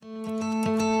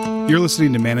You're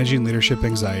listening to Managing Leadership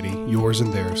Anxiety, Yours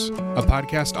and Theirs, a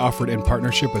podcast offered in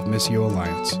partnership with Missio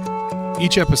Alliance.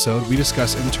 Each episode, we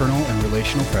discuss internal and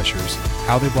relational pressures,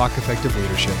 how they block effective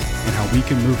leadership, and how we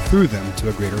can move through them to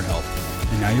a greater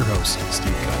health. And now your host,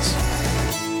 Steve Cuss.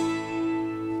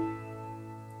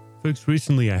 Folks,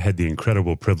 recently I had the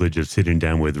incredible privilege of sitting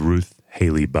down with Ruth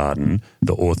Haley Barton,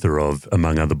 the author of,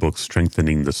 among other books,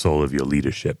 Strengthening the Soul of Your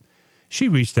Leadership. She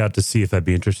reached out to see if I'd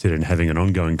be interested in having an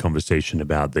ongoing conversation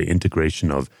about the integration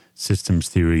of systems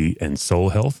theory and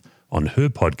soul health on her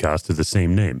podcast of the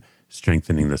same name,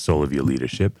 Strengthening the Soul of Your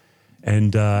Leadership.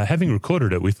 And having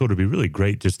recorded it, we thought it'd be really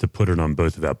great just to put it on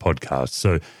both of our podcasts.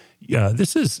 So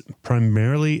this is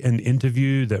primarily an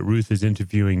interview that Ruth is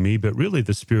interviewing me, but really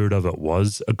the spirit of it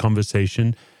was a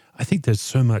conversation. I think there's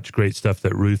so much great stuff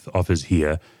that Ruth offers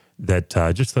here that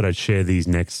just thought I'd share these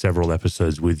next several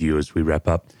episodes with you as we wrap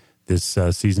up this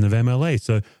season of MLA.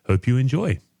 So hope you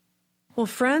enjoy. Well,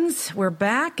 friends, we're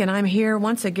back, and I'm here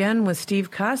once again with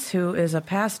Steve Cuss, who is a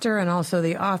pastor and also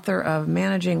the author of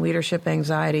Managing Leadership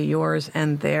Anxiety, Yours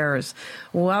and Theirs.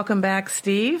 Welcome back,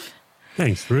 Steve.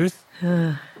 Thanks, Ruth.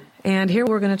 And here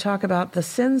we're going to talk about the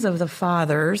sins of the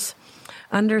fathers,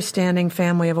 understanding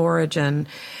family of origin.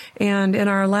 And in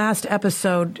our last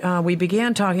episode, we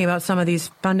began talking about some of these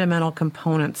fundamental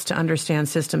components to understand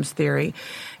systems theory.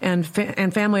 And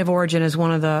family of origin is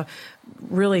one of the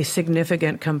really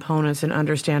significant components in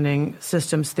understanding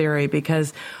systems theory,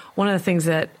 because one of the things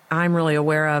that I'm really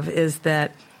aware of is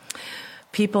that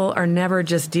people are never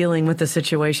just dealing with the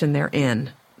situation they're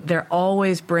in. They're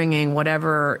always bringing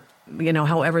whatever,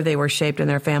 however they were shaped in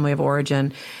their family of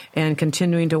origin, and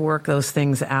continuing to work those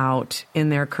things out in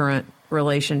their current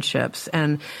relationships.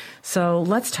 And so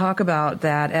let's talk about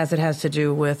that as it has to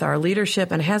do with our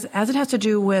leadership and as it has to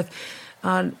do with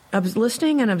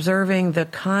listening and observing the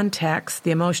context,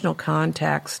 the emotional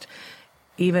context,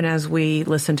 even as we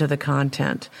listen to the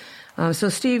content. So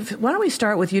Steve, why don't we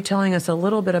start with you telling us a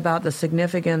little bit about the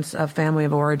significance of family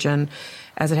of origin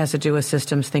as it has to do with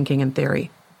systems thinking and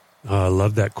theory? I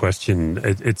love that question.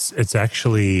 It's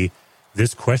actually,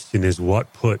 this question is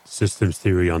what put systems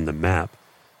theory on the map,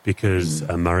 because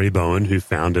Murray Bowen, who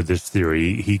founded this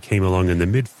theory, he came along in the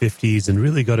mid-50s and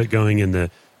really got it going in the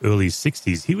early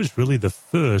 60s. He was really the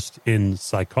first in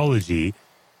psychology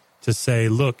to say,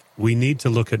 look, we need to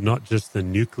look at not just the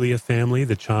nuclear family,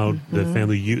 the child, the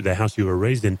family, the house you were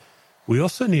raised in. We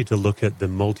also need to look at the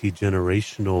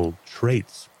multi-generational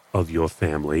traits of your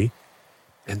family.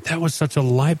 And that was such a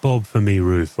light bulb for me,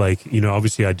 Ruth. Like,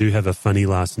 obviously I do have a funny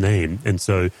last name, and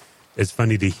so it's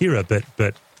funny to hear it,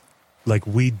 but like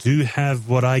we do have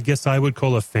what I guess I would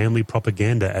call a family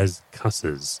propaganda as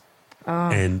cusses.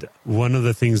 And one of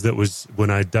the things that was,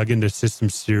 when I dug into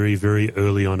systems theory very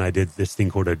early on, I did this thing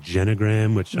called a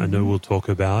genogram, which I know we'll talk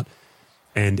about.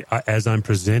 And as I'm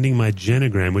presenting my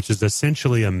genogram, which is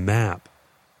essentially a map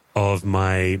of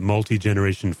my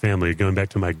multi-generation family, going back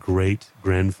to my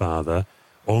great-grandfather,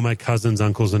 all my cousins,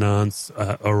 uncles, and aunts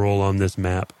are all on this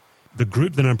map. The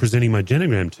group that I'm presenting my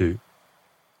genogram to,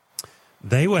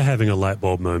 they were having a light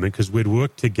bulb moment because we'd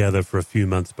worked together for a few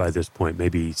months by this point,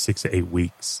 maybe 6 or 8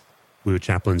 weeks. We were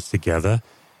chaplains together.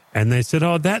 And they said,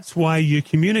 oh, that's why you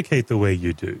communicate the way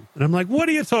you do. And I'm like, what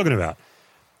are you talking about?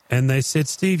 And they said,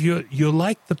 Steve, you're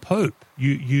like the Pope.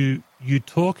 You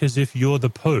talk as if you're the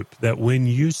Pope, that when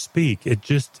you speak, it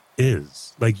just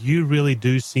is. Like, you really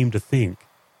do seem to think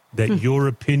that your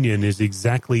opinion is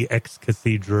exactly ex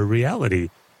cathedra reality.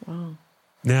 Wow.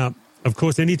 Now, of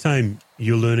course, anytime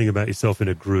you're learning about yourself in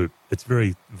a group, it's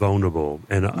very vulnerable.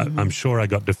 And I'm sure I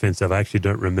got defensive. I actually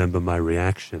don't remember my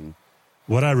reaction.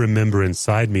 What I remember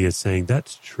inside me is saying,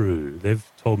 that's true. They've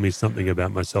told me something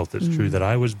about myself that's true that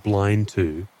I was blind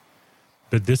to.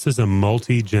 But this is a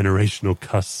multi-generational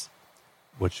cuss.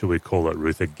 What should we call it,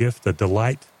 Ruth? A gift, a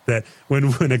delight, that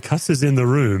when a cuss is in the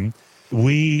room,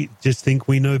 we just think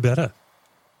we know better.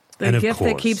 The gift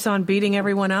that keeps on beating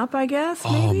everyone up, I guess,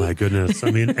 maybe? Oh, my goodness.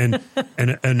 I mean,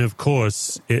 and of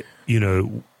course,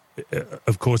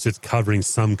 of course, it's covering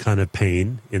some kind of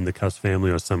pain in the Cuss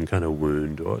family or some kind of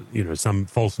wound or, some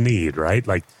false need, right?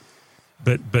 Like,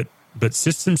 but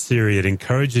systems theory, it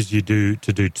encourages you to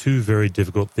do two very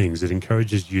difficult things. It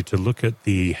encourages you to look at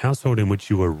the household in which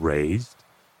you were raised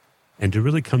and to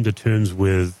really come to terms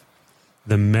with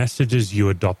the messages you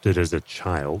adopted as a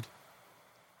child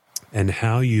and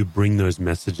how you bring those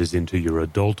messages into your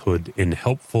adulthood in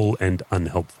helpful and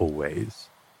unhelpful ways.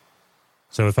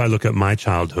 So if I look at my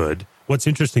childhood, what's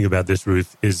interesting about this,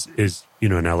 Ruth, is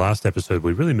in our last episode,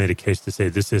 we really made a case to say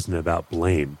this isn't about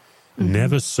blame.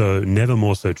 Never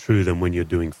more so true than when you're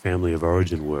doing family of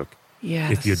origin work.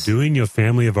 Yes. If you're doing your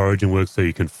family of origin work so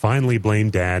you can finally blame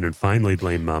dad and finally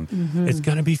blame mom, it's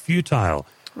going to be futile.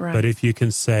 Right. But if you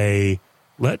can say,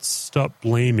 let's stop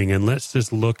blaming and let's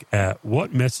just look at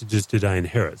what messages did I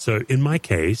inherit. So in my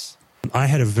case, I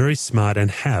had a very smart and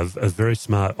have a very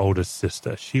smart older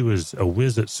sister. She was a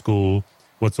whiz at school.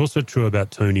 What's also true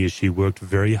about Tony is she worked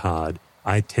very hard.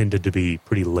 I tended to be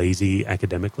pretty lazy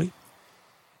academically.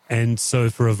 And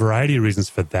so for a variety of reasons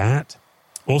for that,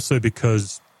 also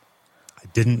because I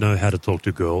didn't know how to talk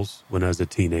to girls when I was a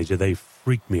teenager. They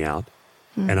freaked me out.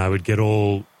 And I would get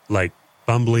all like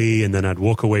bumbly, and then I'd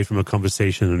walk away from a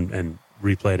conversation and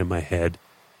replay it in my head.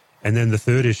 And then the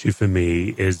third issue for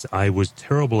me is I was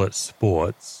terrible at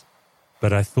sports,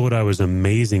 but I thought I was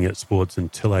amazing at sports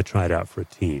until I tried out for a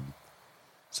team.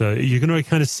 So you're going to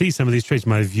kind of see some of these traits.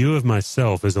 My view of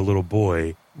myself as a little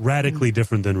boy, radically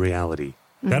different than reality.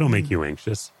 That'll make you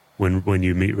anxious when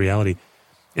you meet reality.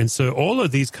 And so all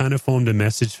of these kind of formed a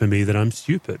message for me that I'm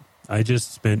stupid. I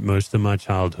just spent most of my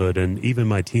childhood and even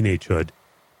my teenagehood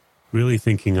really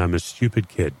thinking I'm a stupid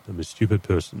kid. I'm a stupid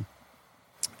person.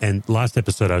 And last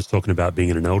episode I was talking about being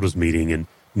in an elders meeting and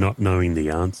not knowing the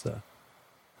answer.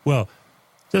 Well,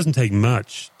 it doesn't take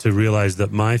much to realize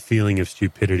that my feeling of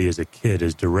stupidity as a kid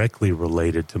is directly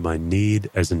related to my need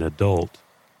as an adult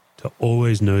to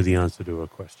always know the answer to a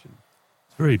question.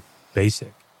 It's very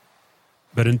basic.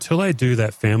 But until I do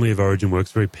that family of origin work,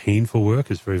 it's very painful work,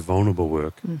 it's very vulnerable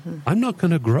work, I'm not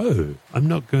going to grow. I'm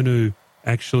not going to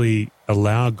actually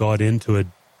allow God into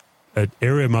an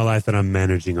area of my life that I'm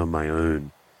managing on my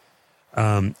own.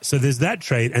 So there's that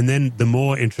trait. And then the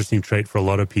more interesting trait for a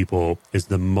lot of people is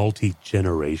the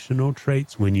multi-generational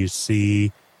traits. When you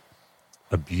see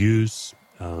abuse,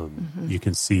 you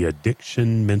can see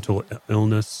addiction, mental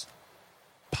illness,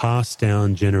 passed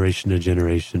down generation to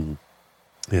generation.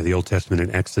 The Old Testament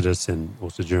in Exodus and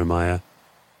also Jeremiah.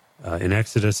 In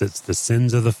Exodus, it's the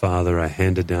sins of the father are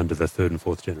handed down to the third and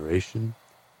fourth generation.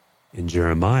 In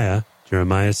Jeremiah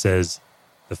says,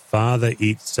 the father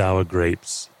eats sour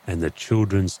grapes and the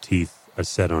children's teeth are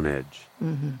set on edge.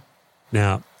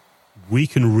 Now, we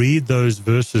can read those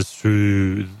verses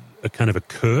through a kind of a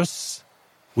curse,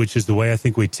 which is the way I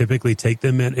think we typically take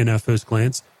them in our first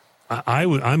glance.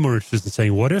 I'm more interested in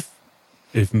saying, what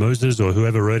if Moses or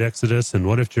whoever wrote Exodus and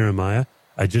what if Jeremiah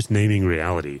are just naming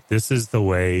reality? This is the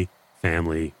way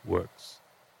family works,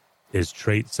 is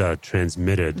traits are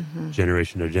transmitted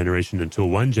generation to generation until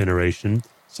one generation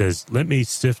says, let me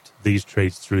sift these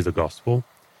traits through the gospel.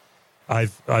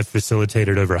 I've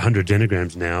facilitated over 100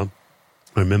 genograms now.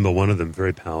 I remember one of them,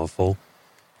 very powerful,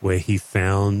 where he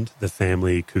found the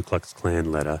family Ku Klux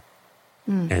Klan letter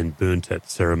and burnt it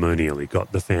ceremonially,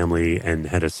 got the family and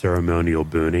had a ceremonial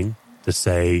burning to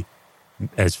say,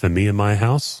 as for me and my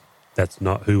house, that's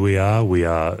not who we are. We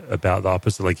are about the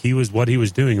opposite. Like what he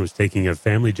was doing was taking a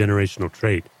family generational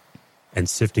trait and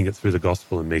sifting it through the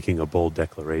gospel and making a bold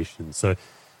declaration. So,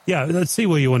 yeah, let's see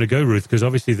where you want to go, Ruth, because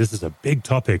obviously this is a big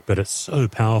topic, but it's so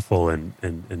powerful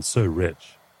and so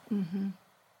rich.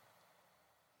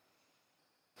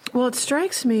 Well, it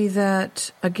strikes me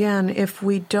that, again, if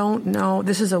we don't know,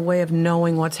 this is a way of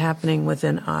knowing what's happening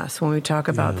within us when we talk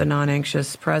about the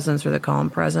non-anxious presence or the calm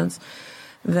presence,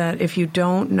 that if you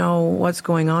don't know what's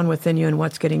going on within you and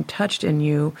what's getting touched in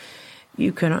you,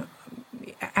 you can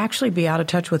actually be out of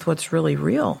touch with what's really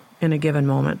real in a given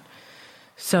moment.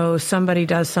 So somebody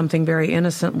does something very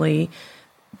innocently,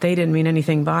 they didn't mean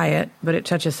anything by it, but it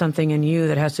touches something in you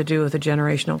that has to do with a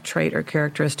generational trait or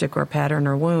characteristic or pattern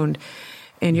or wound.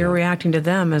 And you're reacting to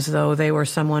them as though they were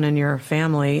someone in your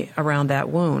family around that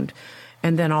wound.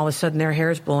 And then all of a sudden their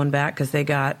hair's blowing back because they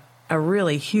got a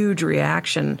really huge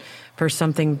reaction for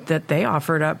something that they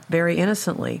offered up very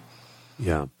innocently.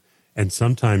 Yeah. And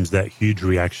sometimes that huge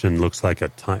reaction looks like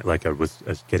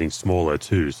with getting smaller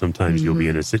too. Sometimes you'll be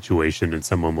in a situation and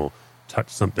someone will touch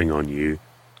something on you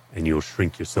and you'll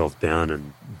shrink yourself down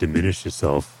and diminish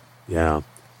yourself. Yeah.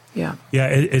 Yeah. Yeah,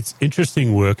 it's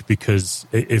interesting work because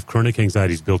if chronic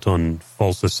anxiety is built on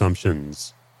false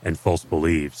assumptions and false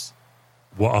beliefs,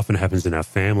 what often happens in our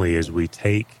family is we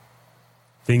take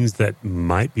things that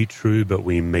might be true, but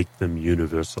we make them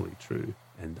universally true.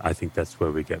 And I think that's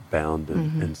where we get bound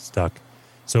and stuck.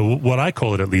 So what I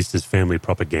call it, at least, is family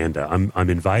propaganda. I'm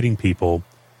inviting people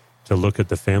to look at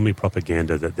the family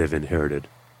propaganda that they've inherited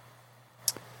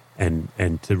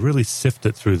and to really sift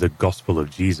it through the gospel of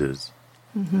Jesus.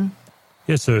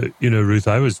 Yeah, so, Ruth,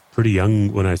 I was pretty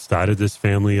young when I started this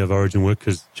family of origin work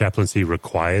because chaplaincy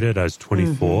required it. I was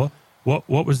 24. What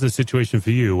was the situation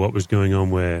for you? What was going on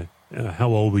where, how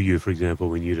old were you, for example,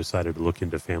 when you decided to look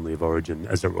into family of origin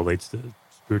as it relates to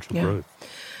spiritual growth?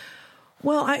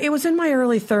 Well, it was in my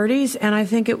early 30s, and I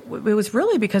think it was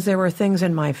really because there were things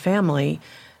in my family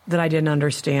that I didn't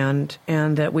understand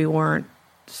and that we weren't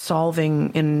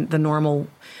solving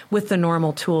with the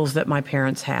normal tools that my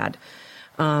parents had.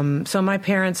 So my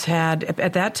parents had,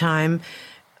 at that time,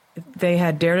 they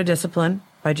had Dare to Discipline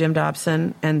by Jim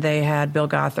Dobson, and they had Bill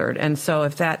Gothard. And so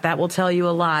if that will tell you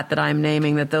a lot that I'm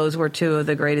naming that those were two of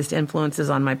the greatest influences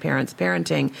on my parents'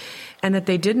 parenting, and that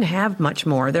they didn't have much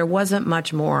more. There wasn't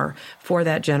much more for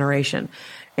that generation.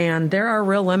 And there are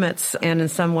real limits, and in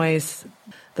some ways,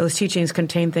 those teachings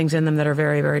contain things in them that are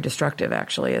very, very destructive,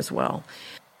 actually, as well.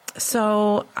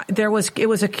 So it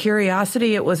was a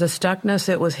curiosity, it was a stuckness,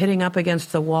 it was hitting up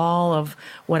against the wall of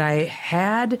what I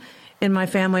had in my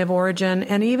family of origin,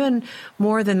 and even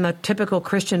more than the typical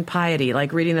Christian piety,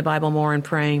 like reading the Bible more and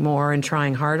praying more and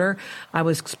trying harder. I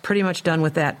was pretty much done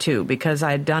with that too, because I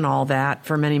had done all that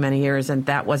for many, many years, and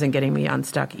that wasn't getting me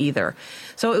unstuck either.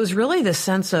 So it was really this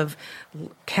sense of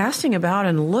casting about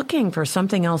and looking for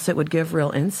something else that would give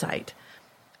real insight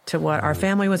to what our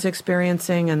family was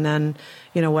experiencing, and then,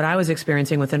 what I was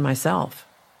experiencing within myself.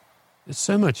 There's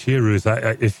so much here, Ruth.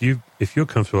 If you're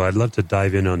comfortable, I'd love to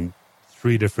dive in on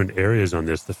 3 different areas on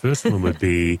this. The first one would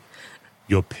be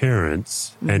your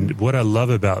parents. Mm-hmm. And what I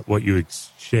love about what you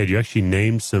shared, you actually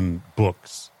named some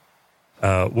books.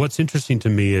 What's interesting to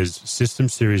me is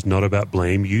Systems Theory is not about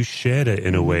blame. You shared it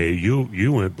in a way.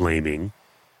 You weren't blaming.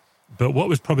 But what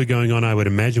was probably going on, I would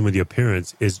imagine, with your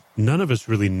parents is none of us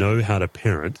really know how to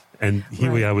parent. And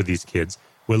here we are with these kids.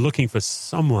 We're looking for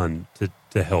someone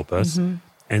to help us. Mm-hmm.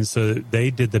 And so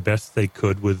they did the best they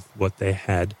could with what they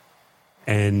had.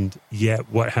 And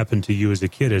yet what happened to you as a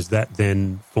kid is that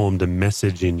then formed a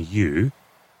message in you.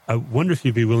 I wonder if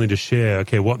you'd be willing to share,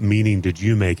 okay, what meaning did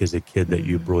you make as a kid that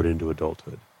you brought into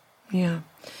adulthood? Yeah.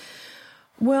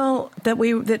 Well, that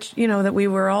we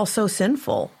were all so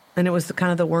sinful. And it was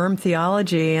the worm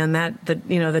theology, and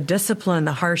the discipline,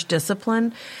 the harsh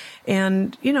discipline.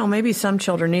 And, maybe some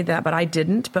children need that, but I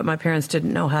didn't. But my parents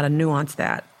didn't know how to nuance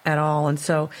that at all. And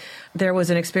so there was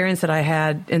an experience that I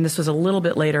had, and this was a little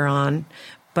bit later on,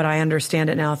 but I understand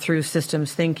it now through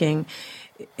systems thinking,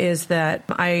 is that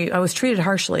I was treated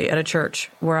harshly at a church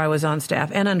where I was on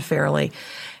staff, and unfairly.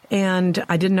 And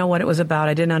I didn't know what it was about.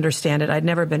 I didn't understand it. I'd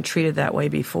never been treated that way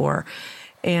before.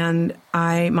 And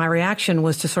my reaction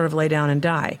was to sort of lay down and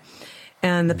die.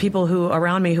 And the people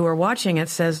around me who were watching it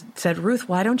said, Ruth,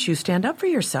 why don't you stand up for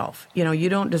yourself? You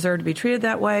don't deserve to be treated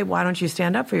that way. Why don't you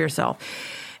stand up for yourself?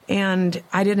 And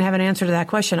I didn't have an answer to that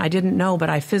question. I didn't know, but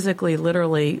I physically,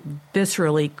 literally,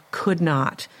 viscerally could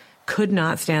not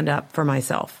stand up for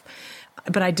myself.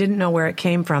 But I didn't know where it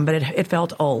came from, but it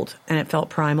felt old and it felt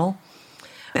primal.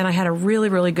 And I had a really,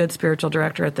 really good spiritual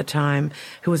director at the time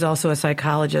who was also a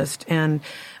psychologist. And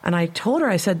I told her,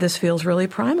 I said, this feels really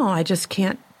primal. I just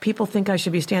can't. People think I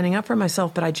should be standing up for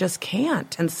myself, but I just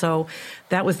can't. And so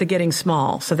that was the getting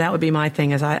small. So that would be my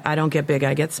thing, is I don't get big,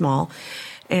 I get small.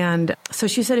 And so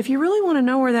she said, if you really want to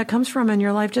know where that comes from in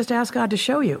your life, just ask God to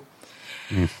show you.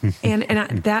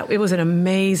 It was an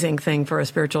amazing thing for a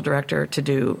spiritual director to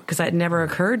do, because it never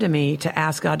occurred to me to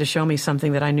ask God to show me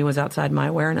something that I knew was outside my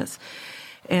awareness.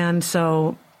 And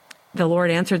so the Lord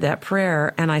answered that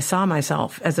prayer, and I saw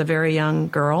myself as a very young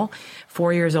girl,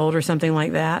 4 years old or something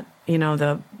like that.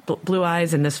 The blue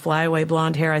eyes and this flyaway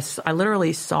blonde hair. I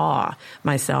literally saw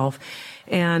myself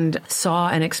and saw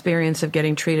an experience of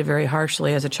getting treated very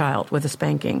harshly as a child with a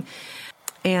spanking.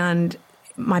 And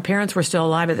my parents were still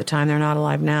alive at the time. They're not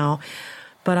alive now.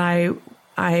 But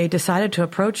I decided to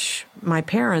approach my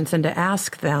parents and to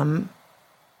ask them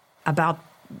about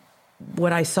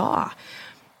what I saw.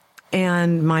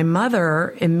 And my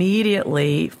mother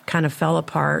immediately kind of fell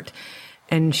apart,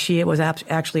 and she was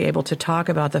actually able to talk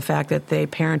about the fact that they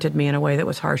parented me in a way that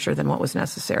was harsher than what was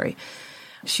necessary.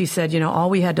 She said, all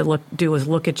we had to do was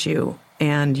look at you,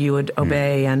 and you would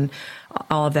obey and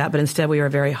all of that. But instead, we were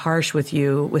very harsh with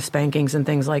you with spankings and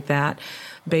things like that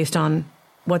based on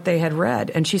what they had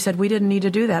read. And she said, we didn't need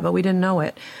to do that, but we didn't know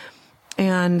it.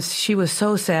 And she was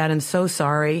so sad and so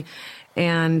sorry.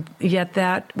 And yet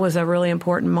that was a really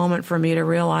important moment for me to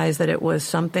realize that it was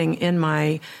something in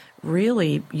my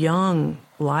really young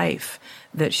life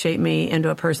that shaped me into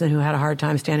a person who had a hard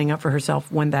time standing up for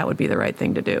herself when that would be the right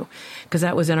thing to do. Because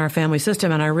that was in our family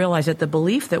system, and I realized that the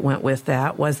belief that went with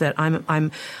that was that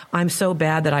I'm so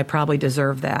bad that I probably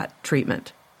deserve that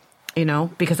treatment.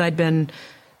 Because I'd been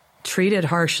treated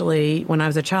harshly when I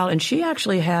was a child, and she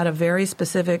actually had a very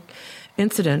specific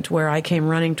incident where I came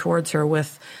running towards her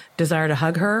with desire to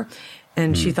hug her,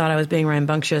 and she thought I was being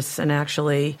rambunctious and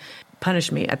actually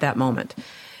punished me at that moment.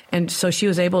 And so she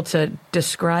was able to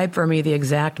describe for me the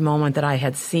exact moment that I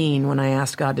had seen when I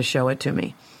asked God to show it to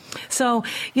me. So,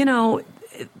 you know,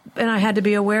 and I had to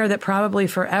be aware that probably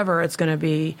forever it's going to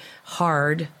be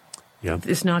hard. Yeah.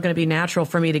 It's not going to be natural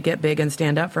for me to get big and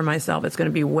stand up for myself. It's going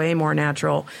to be way more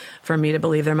natural for me to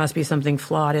believe there must be something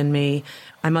flawed in me.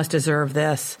 I must deserve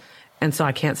this. And so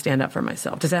I can't stand up for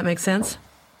myself. Does that make sense?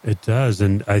 It does.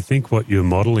 And I think what you're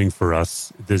modeling for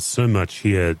us, there's so much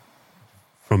here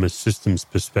from a systems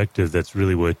perspective that's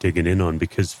really worth digging in on,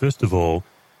 because first of all,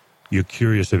 you're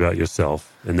curious about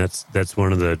yourself. And that's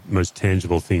one of the most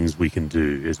tangible things we can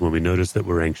do, is when we notice that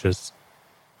we're anxious,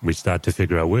 we start to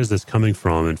figure out, where's this coming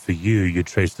from? And for you, you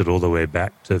traced it all the way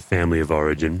back to family of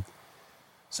origin.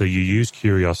 So you use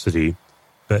curiosity.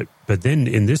 But then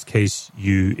in this case,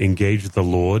 you engage the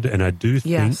Lord. And I do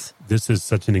think this is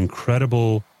such an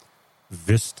incredible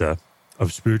vista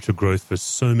of spiritual growth for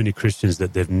so many Christians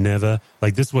that they've never,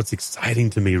 like, this is what's exciting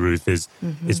to me, Ruth, is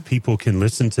people can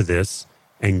listen to this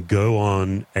and go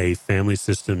on a family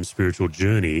system spiritual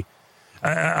journey.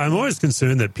 I'm always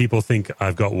concerned that people think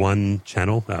I've got one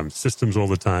channel, systems all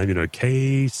the time, you know,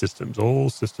 K systems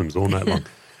all night long.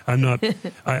 I'm not,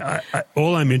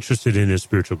 all I'm interested in is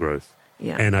spiritual growth.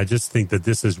 Yeah. And I just think that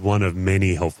this is one of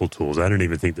many helpful tools. I don't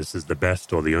even think this is the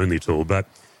best or the only tool, but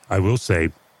I will say,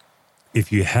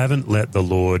 if you haven't let the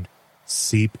Lord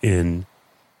seep in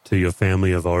to your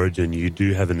family of origin, you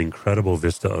do have an incredible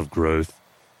vista of growth.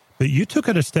 But you took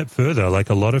it a step further. Like,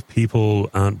 a lot of people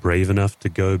aren't brave enough to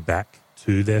go back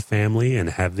to their family and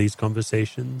have these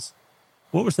conversations.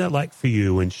 What was that like for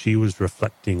you when she was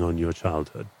reflecting on your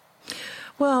childhood?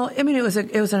 Well, I mean, it was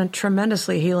a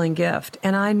tremendously healing gift.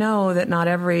 And I know that not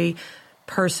every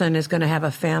person is going to have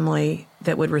a family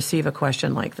that would receive a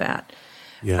question like that.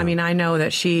 Yeah. I mean, I know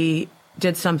that she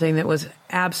did something that was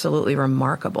absolutely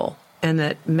remarkable, and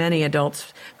that many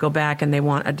adults go back and they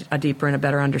want a deeper and a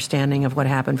better understanding of what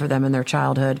happened for them in their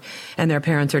childhood, and their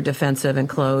parents are defensive and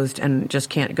closed and just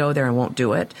can't go there and won't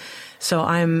do it. So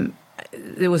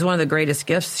it was one of the greatest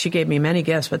gifts. She gave me many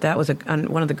gifts, but that was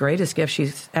one of the greatest gifts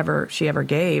she ever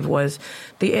gave, was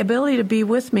the ability to be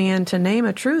with me and to name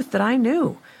a truth that I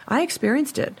knew. I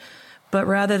experienced it. But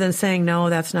rather than saying, no,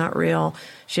 that's not real,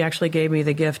 she actually gave me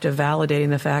the gift of validating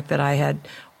the fact that I had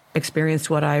experienced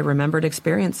what I remembered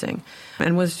experiencing,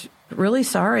 and was really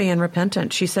sorry and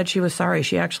repentant. She said she was sorry.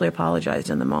 She actually apologized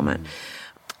in the moment.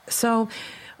 So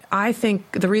I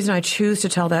think the reason I choose to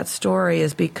tell that story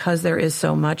is because there is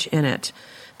so much in it.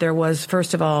 There was,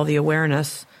 first of all, the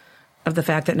awareness of the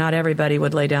fact that not everybody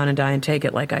would lay down and die and take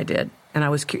it like I did. And I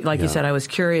was, you said, I was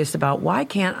curious about, why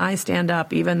can't I stand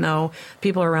up even though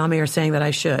people around me are saying that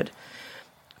I should?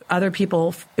 Other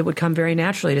people, it would come very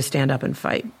naturally to stand up and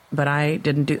fight. But I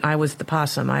didn't I was the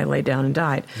possum. I laid down and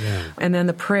died. Yeah. And then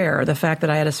the prayer, the fact that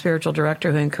I had a spiritual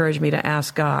director who encouraged me to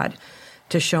ask God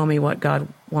to show me what God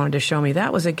wanted to show me,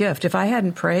 that was a gift. If I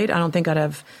hadn't prayed, I don't think I'd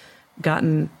have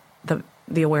gotten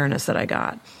the awareness that I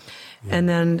got. Yeah. And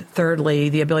then thirdly,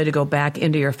 the ability to go back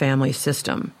into your family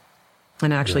system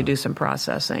and actually do some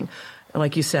processing.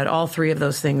 Like you said, all three of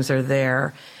those things are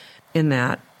there in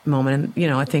that moment.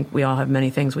 And, I think we all have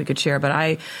many things we could share, but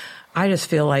I just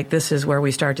feel like this is where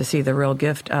we start to see the real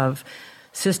gift of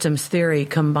systems theory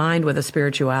combined with a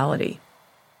spirituality.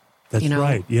 That's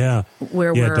right. Yeah.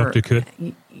 Where Dr. Kurt.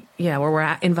 Yeah, where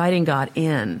we're inviting God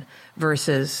in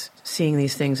versus seeing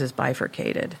these things as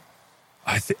bifurcated.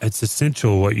 It's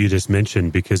essential what you just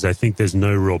mentioned, because I think there's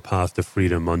no real path to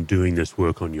freedom on doing this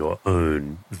work on your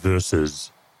own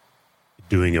versus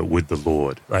doing it with the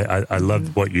Lord. I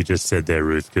love what you just said there,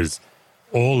 Ruth, because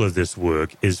all of this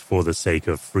work is for the sake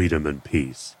of freedom and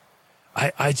peace.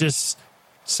 I just,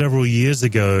 several years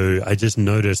ago, I just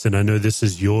noticed, and I know this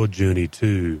is your journey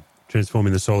too,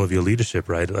 transforming the soul of your leadership,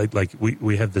 right? Like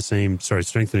we have the same,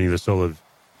 strengthening the soul of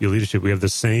your leadership. We have the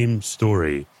same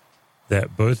story,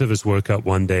 that both of us woke up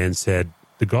one day and said,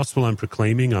 the gospel I'm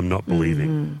proclaiming, I'm not believing.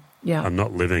 Mm-hmm. Yeah. I'm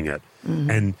not living it. Mm-hmm.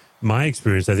 And my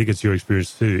experience, I think it's your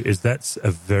experience too, is that's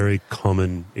a very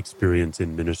common experience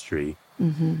in ministry.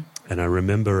 Mm-hmm. And I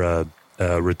remember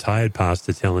a retired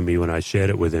pastor telling me when I shared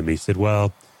it with him, he said,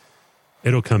 well,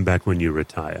 it'll come back when you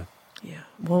retire. Yeah.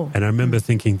 Whoa. And I remember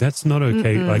thinking, that's not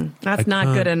okay. That's not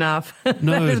good enough.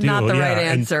 No, that is not the right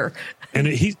answer. And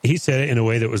he said it in a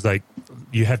way that was like,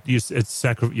 you're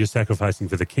sacrificing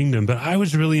for the kingdom. But I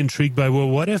was really intrigued by, well,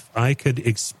 what if I could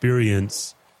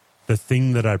experience the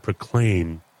thing that I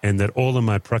proclaim, and that all of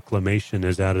my proclamation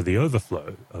is out of the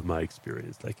overflow of my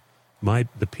experience, like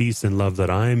the peace and love that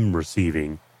I'm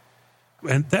receiving.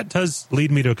 And that does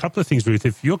lead me to a couple of things, Ruth.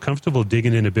 If you're comfortable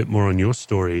digging in a bit more on your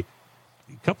story,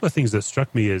 a couple of things that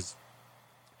struck me is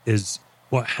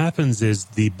what happens is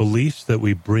the beliefs that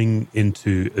we bring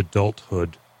into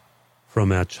adulthood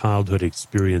from our childhood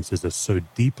experiences are so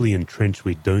deeply entrenched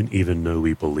we don't even know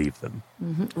we believe them.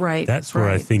 Mm-hmm. Right. That's where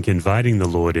I think inviting the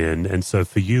Lord in. And so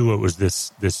for you, it was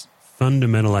this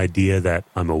fundamental idea that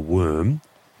I'm a worm.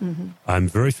 Mm-hmm. I'm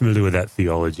very familiar with that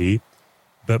theology.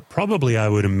 But probably I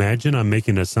would imagine, I'm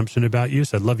making an assumption about you,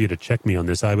 so I'd love you to check me on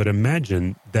this. I would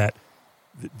imagine that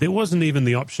there wasn't even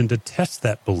the option to test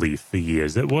that belief for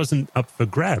years. It wasn't up for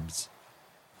grabs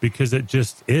because it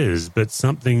just is. But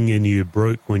something in you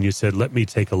broke when you said, let me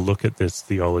take a look at this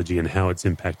theology and how it's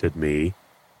impacted me.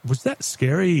 Was that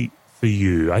scary for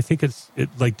you? I think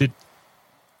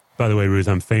by the way, Ruth,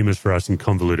 I'm famous for asking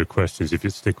convoluted questions if you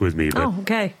stick with me. But,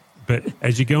 okay. But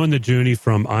as you go on the journey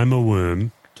from I'm a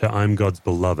worm to I'm God's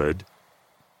beloved,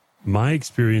 my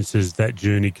experience is that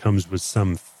journey comes with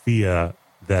some fear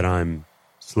that I'm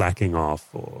slacking off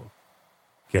or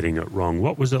getting it wrong.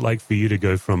 What was it like for you to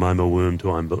go from I'm a worm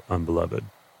to I'm beloved?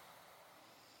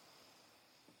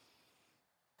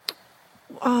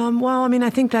 Well, I mean, I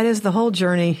think that is the whole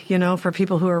journey, for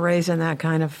people who are raised in that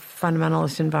kind of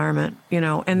fundamentalist environment,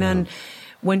 and then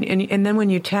when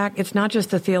you it's not just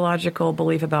the theological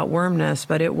belief about wormness,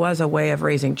 but it was a way of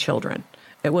raising children.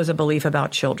 It was a belief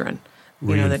about children.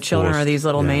 That children are these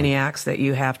little maniacs that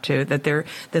you have to,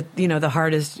 the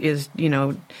heart is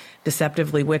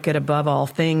deceptively wicked above all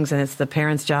things, and it's the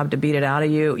parents' job to beat it out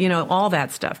of you, all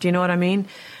that stuff. Do you know what I mean?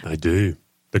 I do.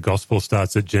 The gospel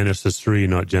starts at Genesis 3,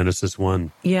 not Genesis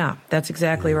 1. Yeah, that's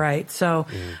exactly right. So,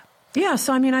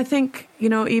 so I mean, I think,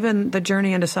 even the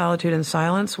journey into solitude and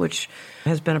silence, which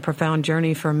has been a profound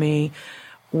journey for me,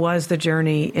 was the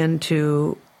journey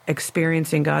into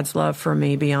experiencing God's love for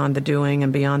me beyond the doing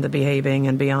and beyond the behaving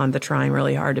and beyond the trying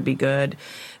really hard to be good.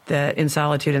 That in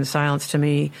solitude and silence, to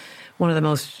me, one of the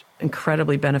most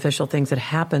incredibly beneficial things that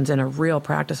happens in a real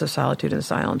practice of solitude and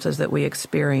silence is that we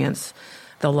experience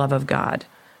the love of God,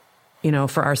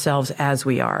 for ourselves as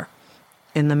we are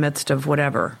in the midst of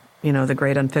whatever, the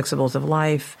great unfixables of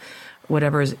life,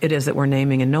 whatever it is that we're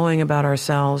naming and knowing about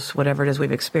ourselves, whatever it is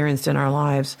we've experienced in our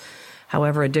lives,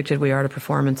 however addicted we are to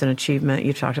performance and achievement.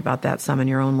 You talked about that some in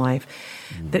your own life.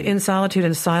 Mm-hmm. That in solitude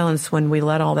and silence, when we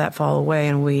let all that fall away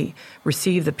and we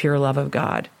receive the pure love of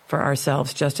God for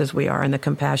ourselves just as we are and the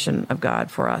compassion of God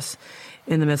for us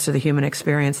in the midst of the human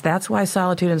experience, that's why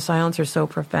solitude and silence are so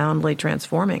profoundly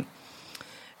transforming,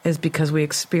 is because we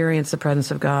experience the presence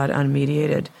of God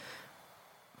unmediated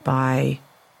by,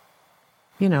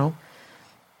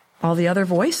 all the other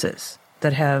voices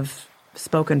that have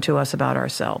spoken to us about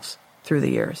ourselves through the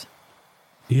years.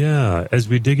 Yeah, as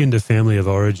we dig into family of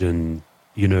origin,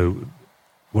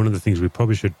 one of the things we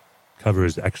probably should cover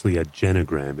is actually a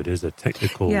genogram. It is a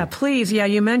technical... Yeah, please. Yeah,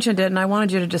 you mentioned it, and I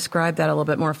wanted you to describe that a little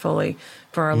bit more fully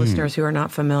for our listeners who are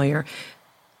not familiar.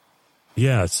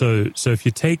 Yeah, so if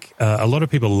you take... a lot of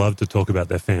people love to talk about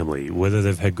their family, whether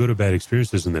they've had good or bad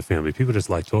experiences in their family. People just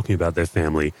like talking about their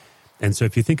family. And so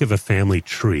if you think of a family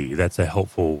tree, that's a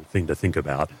helpful thing to think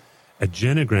about. A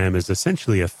genogram is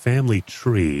essentially a family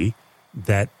tree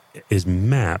that is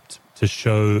mapped to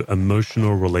show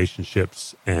emotional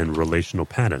relationships and relational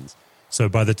patterns. So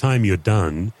by the time you're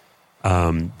done,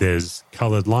 there's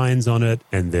colored lines on it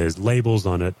and there's labels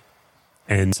on it.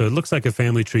 And so it looks like a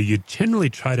family tree. You generally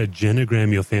try to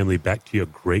genogram your family back to your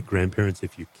great-grandparents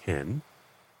if you can.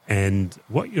 And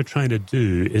what you're trying to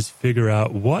do is figure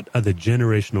out what are the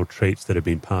generational traits that have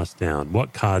been passed down.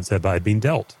 What cards have I been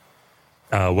dealt?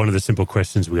 One of the simple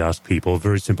questions we ask people, a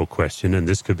very simple question, and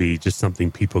this could be just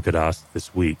something people could ask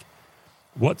this week.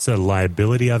 What's a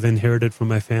liability I've inherited from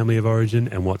my family of origin,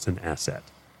 and what's an asset?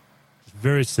 It's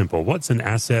very simple. What's an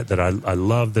asset that I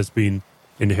love that's been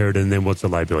inherited, and then what's a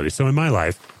liability? So in my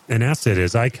life, an asset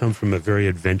is I come from a very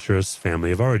adventurous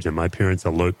family of origin. My parents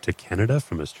eloped to Canada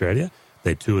from Australia.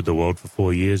 They toured the world for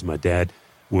 4 years. My dad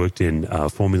worked in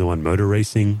Formula One motor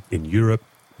racing in Europe.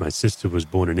 My sister was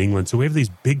born in England. So we have these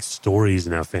big stories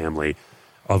in our family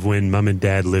of when Mum and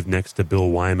Dad lived next to Bill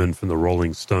Wyman from the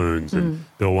Rolling Stones. And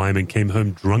Bill Wyman came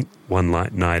home drunk one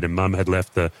night and Mum had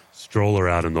left the stroller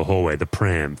out in the hallway, the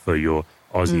pram for your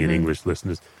Aussie and English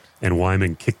listeners. And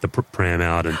Wyman kicked the pram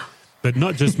out. But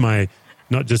not just my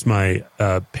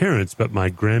parents, but my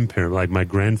grandparents. Like my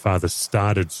grandfather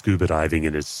started scuba diving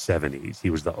in his 70s.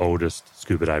 He was the oldest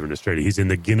scuba diver in Australia. He's in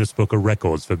the Guinness Book of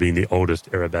Records for being the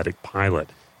oldest aerobatic pilot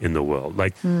in the world.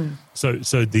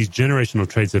 So these generational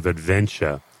traits of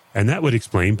adventure, and that would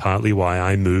explain partly why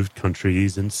I moved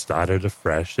countries and started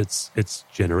afresh. It's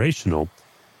generational.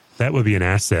 That would be an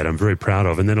asset I'm very proud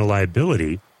of. And then a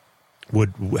liability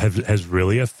has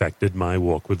really affected my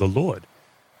walk with the Lord,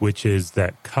 which is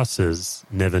that cusses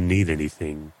never need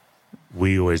anything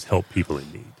we always help people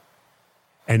in need.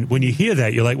 And when you hear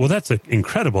that, you're like, well, that's an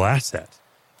incredible asset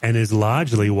and is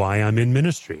largely why I'm in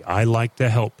ministry. I like to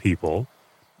help people,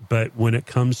 but when it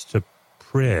comes to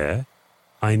prayer,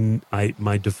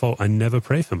 my default, I never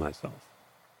pray for myself.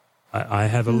 I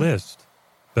have a list,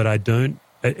 but I don't.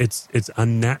 It's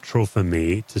unnatural for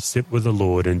me to sit with the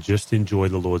Lord and just enjoy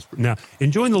the Lord's. Now,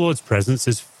 enjoying the Lord's presence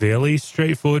is fairly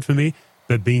straightforward for me,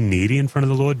 but being needy in front of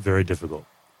the Lord, very difficult.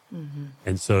 Mm-hmm.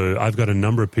 And so I've got a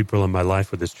number of people in my life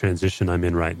with this transition I'm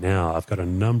in right now. I've got a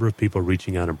number of people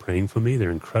reaching out and praying for me. They're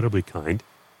incredibly kind.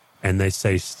 And they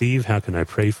say, Steve, how can I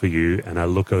pray for you? And I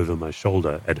look over my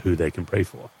shoulder at who they can pray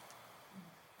for.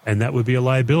 And that would be a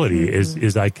liability,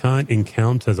 is I can't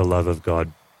encounter the love of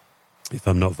God if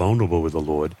I'm not vulnerable with the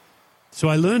Lord. So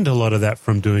I learned a lot of that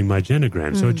from doing my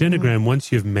genogram. So a genogram,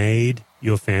 once you've made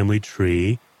your family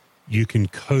tree, you can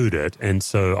code it. And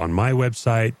so on my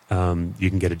website, you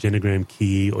can get a genogram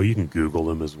key, or you can Google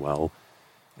them as well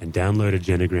and download a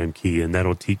genogram key, and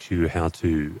that'll teach you how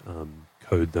to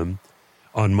code them.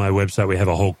 On my website, we have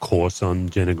a whole course on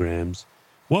genograms.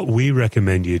 What we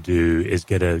recommend you do is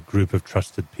get a group of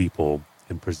trusted people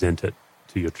and present it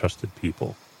to your trusted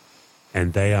people.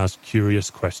 And they ask curious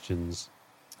questions.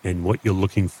 And what you're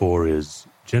looking for is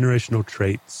generational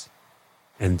traits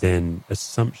and then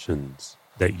assumptions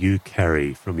that you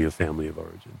carry from your family of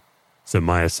origin. So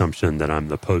my assumption that I'm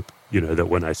the Pope, that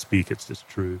when I speak, it's just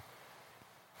true.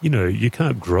 You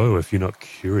can't grow if you're not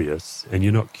curious, and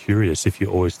you're not curious if you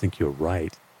always think you're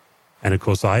right. And of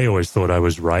course, I always thought I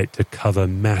was right to cover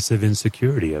massive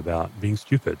insecurity about being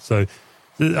stupid. So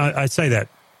I say that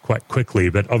quite quickly,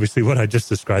 but obviously what I just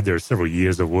described, there are several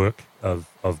years of work, of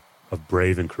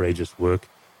brave and courageous work.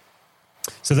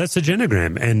 So that's a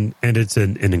genogram, and it's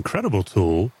an incredible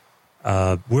tool.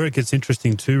 Where it gets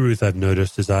interesting too, Ruth, I've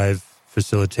noticed, is I've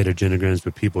facilitated genograms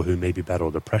with people who maybe battle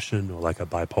depression or like a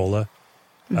bipolar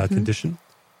condition.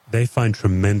 They find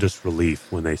tremendous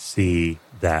relief when they see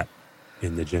that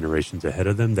in the generations ahead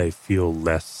of them. They feel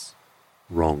less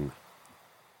wrong.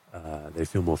 They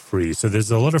feel more free. So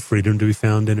there's a lot of freedom to be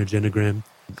found in a genogram.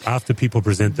 After people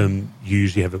present them, you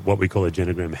usually have what we call a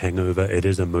genogram hangover. It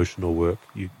is emotional work.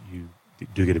 You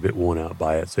do get a bit worn out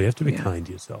by it. So you have to be kind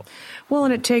to yourself. Well,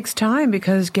 and it takes time,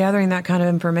 because gathering that kind of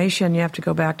information, you have to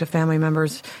go back to family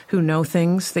members who know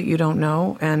things that you don't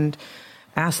know and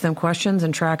ask them questions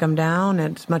and track them down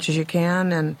as much as you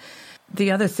can. And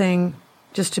the other thing,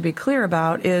 just to be clear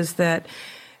about, is that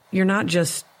you're not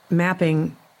just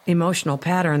mapping emotional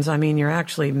patterns. I mean, you're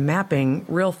actually mapping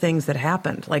real things that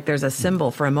happened. Like there's a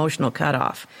symbol for emotional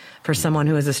cutoff for someone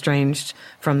who is estranged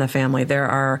from the family. There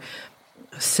are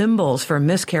symbols for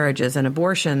miscarriages and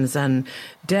abortions and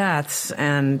deaths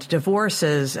and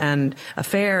divorces and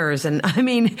affairs. And I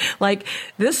mean, like,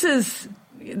 this is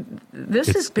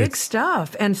big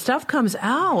stuff, and stuff comes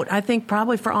out. I think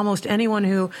probably for almost anyone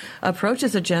who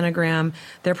approaches a genogram,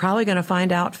 they're probably going to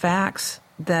find out facts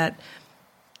that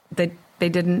they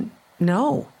didn't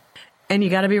know. And you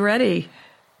got to be ready.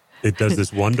 It does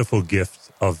this wonderful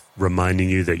gift of reminding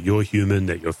you that you're human,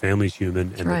 that your family's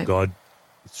human, and that God,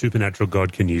 supernatural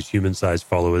God, can use human-sized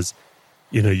followers.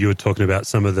 You were talking about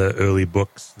some of the early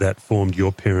books that formed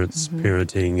your parents'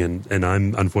 parenting, and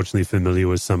I'm unfortunately familiar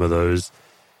with some of those.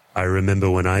 I remember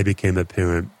when I became a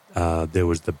parent, there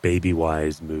was the Baby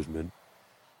Wise movement.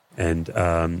 And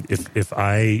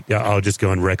I'll just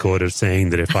go on record of saying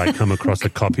that if I come across a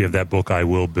copy of that book, I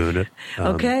will burn it.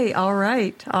 Okay, all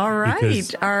right. Our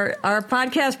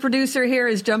podcast producer here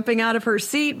is jumping out of her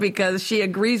seat because she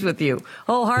agrees with you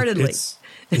wholeheartedly.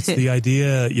 It's the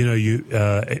idea,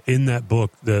 in that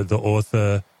book, the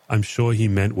author, I'm sure he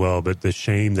meant well, but the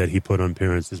shame that he put on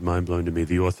parents is mind-blowing to me.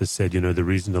 The author said, the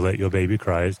reason to let your baby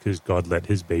cry is because God let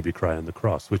his baby cry on the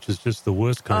cross, which is just the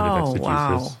worst kind of exegesis.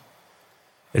 Wow.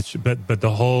 But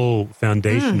the whole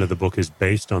foundation of the book is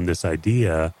based on this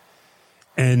idea.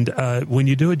 And when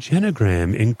you do a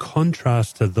genogram, in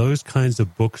contrast to those kinds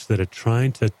of books that are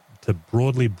trying to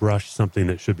broadly brush something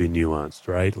that should be nuanced,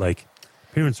 right? Like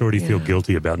parents already feel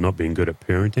guilty about not being good at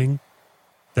parenting.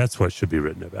 That's what should be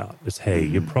written about. Is, hey,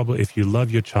 you're probably, if you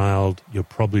love your child, you're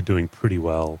probably doing pretty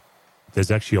well. There's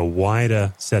actually a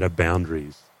wider set of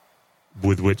boundaries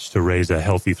with which to raise a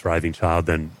healthy, thriving child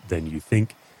than you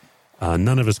think.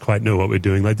 None of us quite know what we're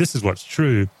doing. Like, this is what's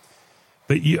true.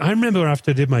 But I remember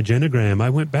after I did my genogram, I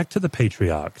went back to the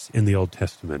patriarchs in the Old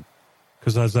Testament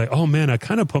because I was like, oh, man, I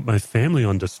kind of put my family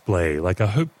on display. Like, I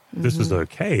hope this is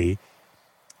okay.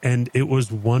 And it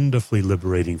was wonderfully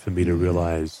liberating for me to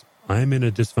realize I'm in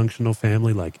a dysfunctional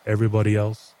family like everybody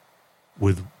else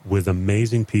with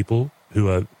amazing people who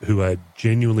are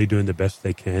genuinely doing the best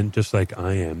they can, just like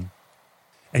I am.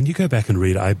 And you go back and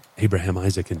read Abraham,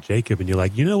 Isaac, and Jacob, and you're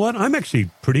like, you know what? I'm actually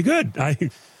pretty good.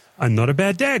 I'm not a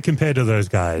bad dad compared to those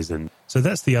guys. And so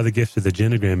that's the other gift of the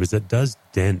genogram, is it does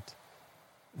dent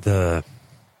the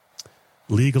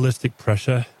legalistic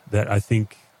pressure that I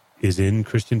think is in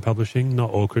Christian publishing,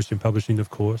 not all Christian publishing, of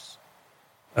course,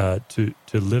 to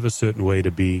live a certain way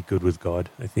to be good with God.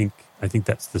 I think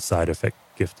that's the side effect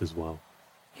gift as well.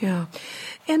 Yeah.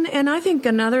 And I think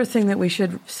another thing that we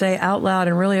should say out loud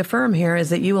and really affirm here is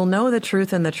that you will know the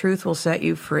truth and the truth will set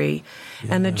you free.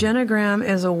 Yeah. And the genogram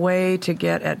is a way to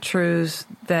get at truths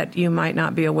that you might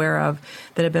not be aware of,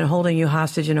 that have been holding you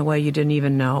hostage in a way you didn't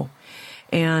even know.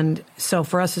 And so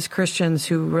for us as Christians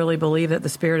who really believe that the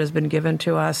Spirit has been given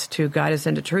to us to guide us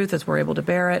into truth as we're able to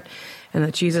bear it, and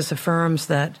that Jesus affirms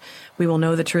that we will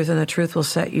know the truth and the truth will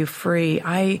set you free,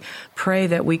 I pray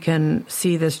that we can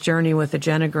see this journey with the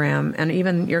genogram, and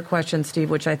even your question, Steve,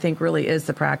 which I think really is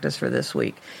the practice for this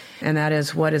week, and that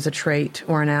is, what is a trait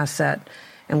or an asset,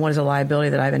 and what is a liability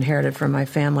that I've inherited from my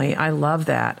family? I love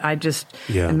that.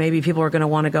 And maybe people are going to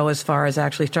want to go as far as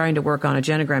actually starting to work on a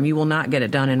genogram. You will not get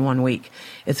it done in 1 week.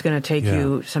 It's going to take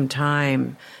you some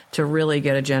time to really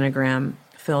get a genogram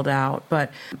filled out.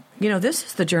 But, this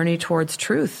is the journey towards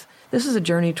truth. This is a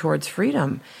journey towards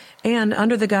freedom. And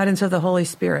under the guidance of the Holy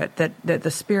Spirit, that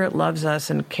the Spirit loves us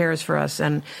and cares for us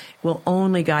and will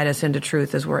only guide us into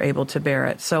truth as we're able to bear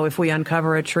it. So if we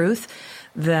uncover a truth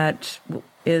that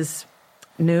is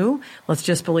new, let's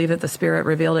just believe that the Spirit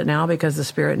revealed it now because the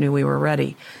Spirit knew we were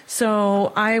ready.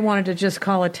 So I wanted to just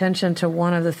call attention to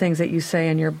one of the things that you say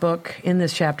in your book in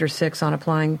this chapter 6 on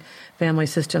applying family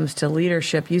systems to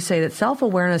leadership. You say that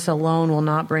self-awareness alone will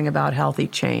not bring about healthy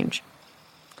change.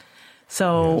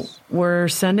 So we're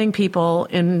sending people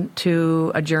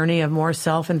into a journey of more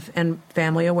self and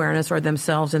family awareness, or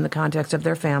themselves in the context of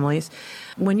their families.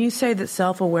 When you say that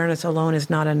self-awareness alone is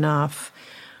not enough,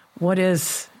 what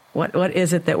is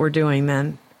it that we're doing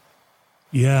then?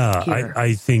 Yeah,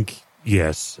 I think,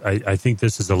 yes. I think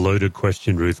this is a loaded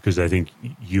question, Ruth, because I think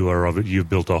you've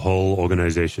built a whole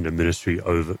organization and ministry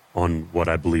on what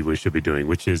I believe we should be doing,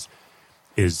 which is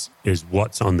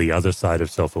what's on the other side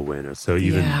of self-awareness. So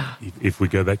even if we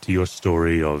go back to your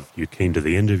story of you came to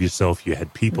the end of yourself, you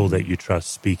had people that you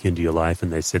trust speak into your life,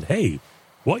 and they said, hey,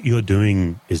 what you're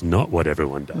doing is not what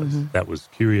everyone does. Mm-hmm. That was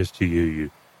curious to you.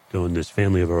 You go on this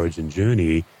family of origin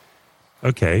journey.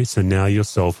 Okay, so now you're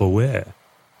self-aware,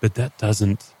 but that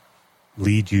doesn't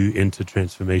lead you into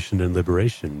transformation and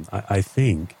liberation. I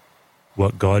think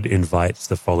what God invites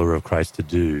the follower of Christ to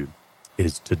do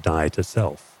is to die to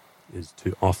self, is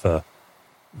to offer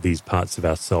these parts of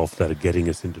ourself that are getting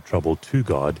us into trouble to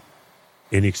God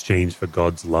in exchange for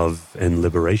God's love and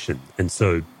liberation. And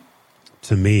so,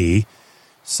 to me,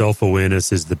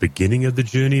 self-awareness is the beginning of the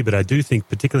journey, but I do think,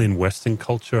 particularly in Western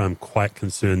culture, I'm quite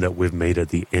concerned that we've made it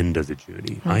the end of the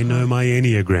journey. Mm-hmm. I know my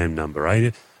Enneagram number.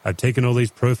 I've taken all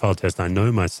these profile tests. I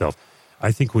know myself.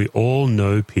 I think we all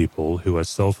know people who are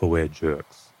self-aware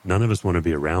jerks. None of us want to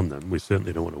be around them. We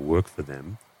certainly don't want to work for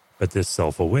them, but they're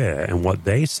self-aware. And what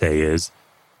they say is,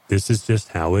 this is just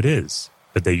how it is.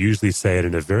 But they usually say it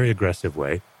in a very aggressive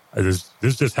way. This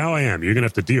is just how I am. You're going to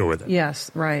have to deal with it. Yes,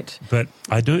 right. But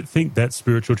I don't think that's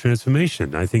spiritual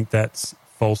transformation. I think that's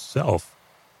false self.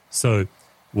 So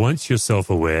once you're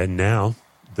self-aware, now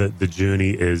the journey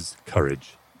is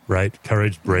courage, right?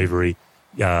 Courage, bravery.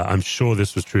 I'm sure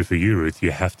this was true for you, Ruth.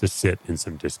 You have to sit in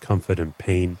some discomfort and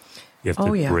pain. You have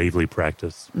to bravely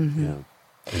practice. Mm-hmm. Yeah.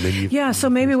 And then so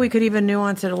maybe we could even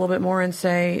nuance it a little bit more and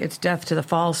say it's death to the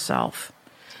false self.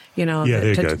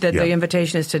 The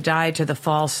invitation is to die to the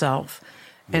false self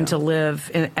and to live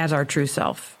as our true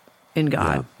self in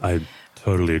God. Yeah, I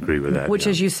totally agree with that. Which,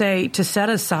 as you say, to set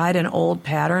aside an old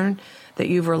pattern that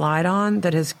you've relied on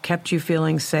that has kept you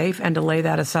feeling safe, and to lay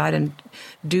that aside and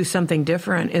do something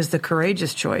different is the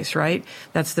courageous choice, right?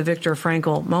 That's the Viktor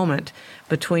Frankl moment.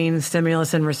 Between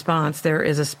stimulus and response, there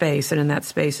is a space, and in that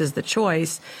space is the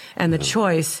choice, and the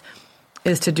choice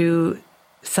is to do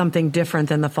something different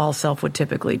than the false self would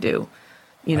typically do,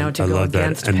 to go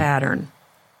against pattern.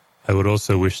 I would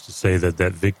also wish to say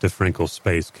that Viktor Frankl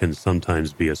space can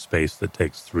sometimes be a space that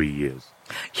takes 3 years.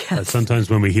 Yes. Sometimes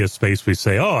when we hear space, we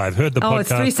say, I've heard the podcast. Oh,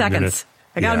 it's 3 seconds.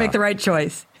 I got to make the right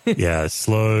choice. Yeah,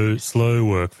 slow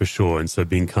work for sure. And so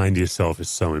being kind to yourself is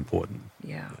so important.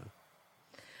 Yeah.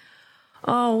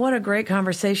 Oh, what a great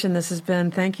conversation this has been.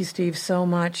 Thank you, Steve, so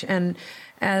much. And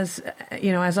as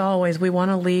always, we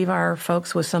want to leave our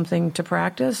folks with something to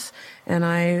practice. And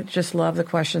I just love the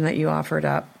question that you offered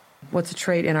up. What's a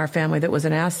trait in our family that was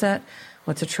an asset?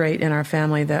 What's a trait in our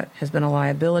family that has been a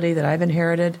liability that I've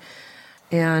inherited?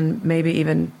 And maybe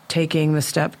even taking the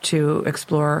step to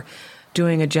explore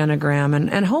doing a genogram,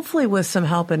 and hopefully with some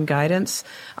help and guidance.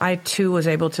 I too was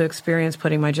able to experience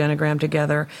putting my genogram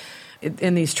together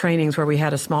in these trainings where we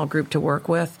had a small group to work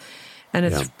with. And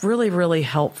it's really, really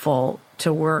helpful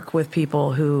to work with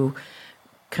people who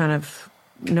kind of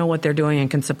know what they're doing and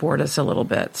can support us a little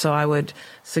bit. So I would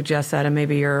suggest that, and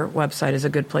maybe your website is a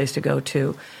good place to go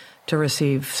to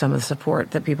receive some of the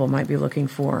support that people might be looking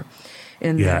for.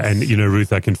 And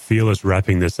Ruth, I can feel us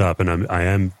wrapping this up, and I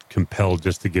am compelled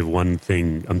just to give one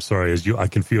thing. I'm sorry, I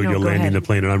can feel you're landing the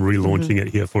plane, and I'm relaunching it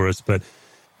here for us. But,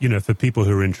 for people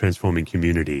who are in Transforming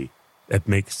Community, it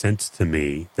makes sense to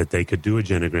me that they could do a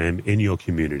genogram in your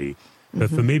community. But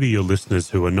for maybe your listeners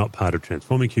who are not part of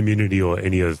Transforming Community or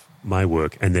any of my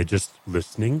work, and they're just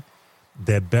listening,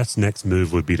 their best next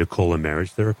move would be to call a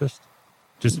marriage therapist.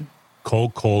 Just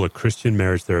call a Christian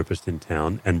marriage therapist in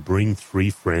town and bring 3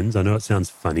 friends. I know it sounds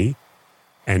funny,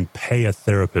 and pay a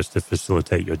therapist to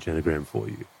facilitate your genogram for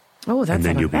you. Oh,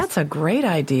 that's a great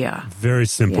idea. Very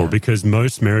simple, because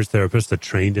most marriage therapists are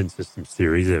trained in systems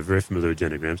theory. They're very familiar with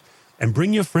genograms. And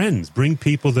bring your friends, bring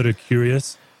people that are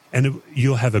curious, and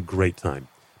you'll have a great time.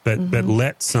 But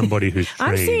let somebody who's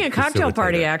trained. I'm seeing a cocktail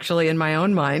party actually in my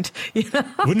own mind.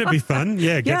 Wouldn't it be fun?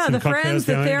 Yeah, get some the cocktails friends,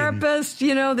 the going therapist,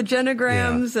 the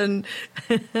genograms, and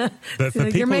but for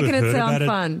you're making it sound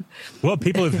fun. Well,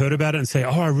 people have heard about it and say,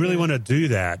 "Oh, I really want to do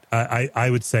that." I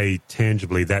would say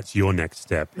tangibly, that's your next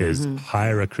step: is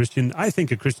hire a Christian. I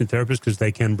think a Christian therapist, because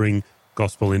they can bring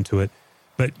gospel into it.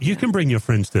 But you can bring your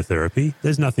friends to therapy.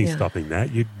 There's nothing stopping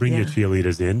that. You bring your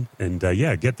cheerleaders in, and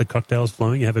get the cocktails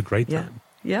flowing. You have a great time.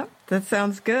 Yeah, that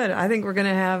sounds good. I think we're going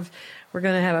to have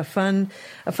a fun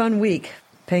week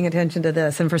paying attention to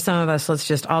this. And for some of us, let's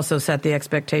just also set the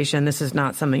expectation. This is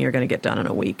not something you're going to get done in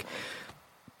a week,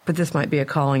 but this might be a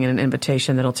calling and an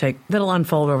invitation that'll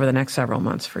unfold over the next several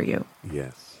months for you.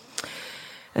 Yes.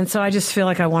 And so I just feel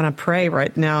like I want to pray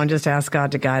right now and just ask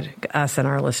God to guide us and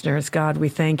our listeners. God, we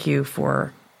thank you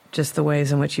for just the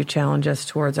ways in which you challenge us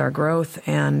towards our growth,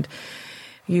 and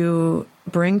you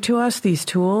bring to us these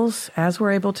tools as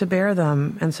we're able to bear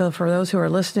them. And so for those who are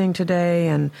listening today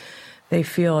and they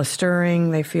feel a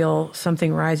stirring, they feel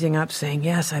something rising up saying,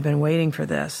 yes, I've been waiting for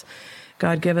this.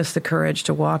 God, give us the courage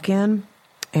to walk in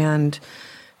and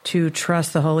to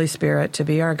trust the Holy Spirit to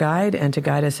be our guide and to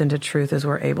guide us into truth as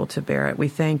we're able to bear it. We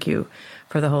thank you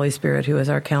for the Holy Spirit, who is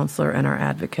our counselor and our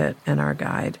advocate and our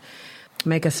guide.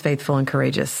 Make us faithful and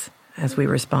courageous as we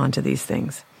respond to these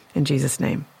things. In Jesus'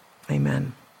 name,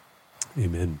 amen.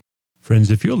 Amen.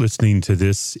 Friends, if you're listening to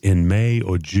this in May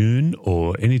or June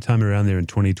or any time around there in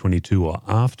 2022 or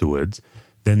afterwards,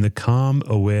 then the Calm,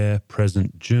 Aware,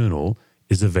 Present Journal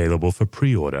is available for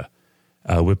pre-order.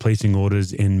 We're placing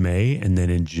orders in May, and then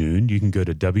in June, you can go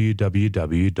to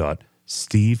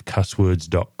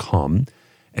www.stevecusswords.com.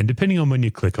 And depending on when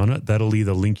you click on it, that'll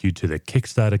either link you to the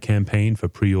Kickstarter campaign for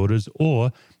pre-orders,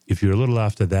 or if you're a little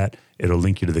after that, it'll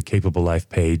link you to the Capable Life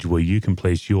page where you can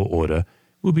place your order.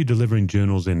 We'll be delivering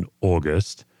journals in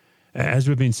August. As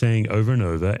we've been saying over and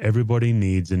over, everybody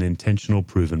needs an intentional,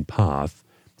 proven path.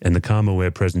 And the Calm,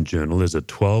 Aware, Present Journal is a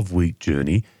 12-week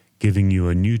journey, giving you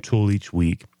a new tool each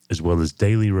week, as well as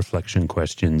daily reflection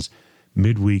questions,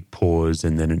 midweek pause,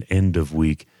 and then an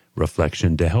end-of-week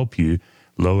reflection to help you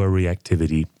lower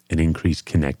reactivity and increase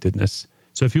connectedness.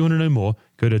 So if you want to know more,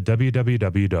 go to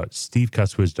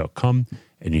www.stevecusswords.com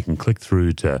and you can click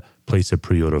through to place a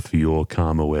pre-order for your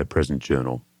Calm, Aware, Present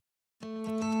Journal. For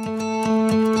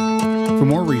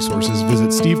more resources, visit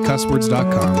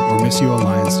stevecusswords.com or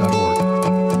missioalliance.org.